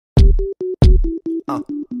uh,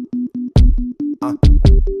 uh,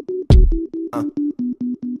 uh,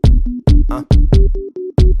 uh,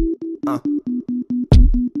 uh,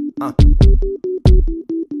 uh.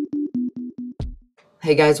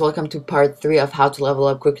 Hey guys, welcome to part 3 of how to level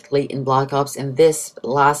up quickly in Black Ops. In this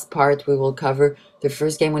last part, we will cover the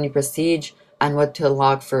first game when you prestige and what to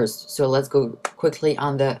unlock first. So let's go quickly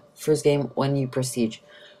on the first game when you prestige.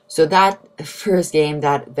 So that first game,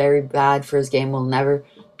 that very bad first game, will never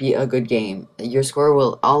be a good game. Your score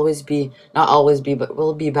will always be, not always be, but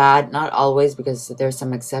will be bad. Not always, because there's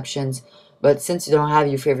some exceptions. But since you don't have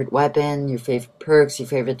your favorite weapon, your favorite perks, your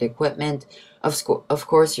favorite equipment, of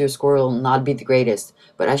course your score will not be the greatest.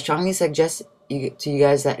 But I strongly suggest to you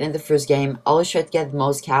guys that in the first game, always try to get the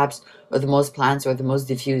most caps, or the most plants, or the most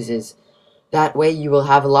diffuses. That way you will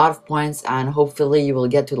have a lot of points, and hopefully you will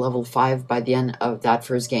get to level 5 by the end of that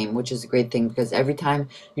first game, which is a great thing, because every time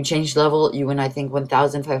you change level, you win, I think,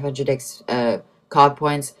 1,500 COD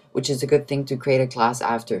points, which is a good thing to create a class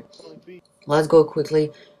after. Let's go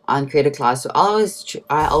quickly on create a class. So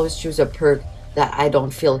I always choose a perk that I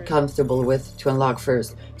don't feel comfortable with to unlock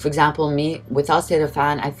first. For example, me, without Sleight of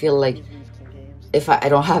Hand, I feel like if I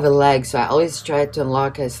don't have a leg, so I always try to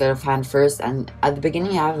unlock a Sleight of Hand first, and at the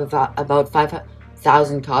beginning I have about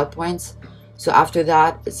 5,000 COD points. So after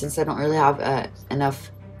that, since I don't really have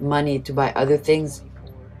enough money to buy other things,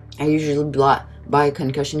 I usually buy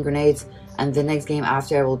concussion grenades, and the next game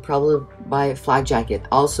after I will probably buy Flak Jacket.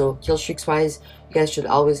 Also, kill streaks wise, you guys should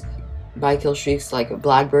always buy kill streaks like a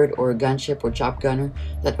Blackbird or a Gunship or Chop Gunner.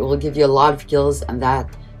 That will give you a lot of kills, and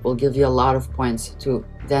that will give you a lot of points to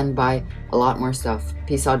then buy a lot more stuff.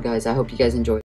 Peace out guys, I hope you guys enjoy.